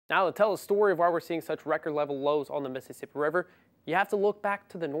Now, to tell the story of why we're seeing such record level lows on the Mississippi River, you have to look back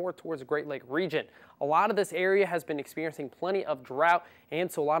to the north towards the Great Lake region. A lot of this area has been experiencing plenty of drought,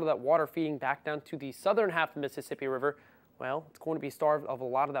 and so a lot of that water feeding back down to the southern half of the Mississippi River, well, it's going to be starved of a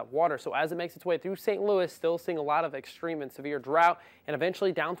lot of that water. So as it makes its way through St. Louis, still seeing a lot of extreme and severe drought, and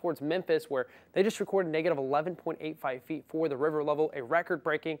eventually down towards Memphis, where they just recorded negative 11.85 feet for the river level, a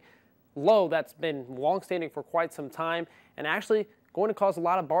record-breaking low that's been long-standing for quite some time, and actually going to cause a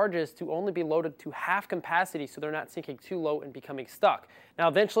lot of barges to only be loaded to half capacity so they're not sinking too low and becoming stuck. Now,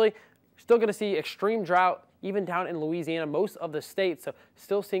 eventually, you're still going to see extreme drought even down in Louisiana, most of the state, so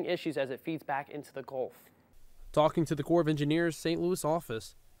still seeing issues as it feeds back into the Gulf. Talking to the Corps of Engineers St. Louis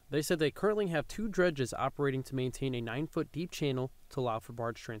office, they said they currently have 2 dredges operating to maintain a 9-foot deep channel to allow for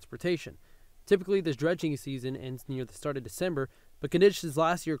barge transportation. Typically, this dredging season ends near the start of December, but conditions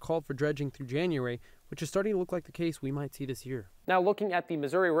last year called for dredging through January, which is starting to look like the case we might see this year. Now, looking at the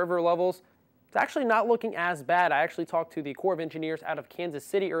Missouri River levels, it's actually not looking as bad. I actually talked to the Corps of Engineers out of Kansas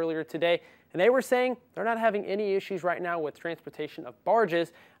City earlier today, and they were saying they're not having any issues right now with transportation of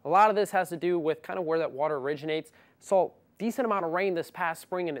barges. A lot of this has to do with kind of where that water originates. Saw decent amount of rain this past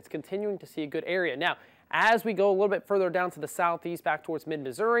spring, and it's continuing to see a good area. Now, as we go a little bit further down to the southeast, back towards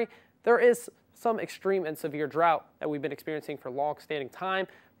mid-Missouri, there is some extreme and severe drought that we've been experiencing for long-standing time,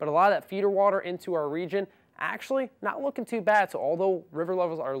 but a lot of that feeder water into our region actually not looking too bad. So although river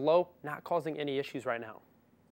levels are low, not causing any issues right now.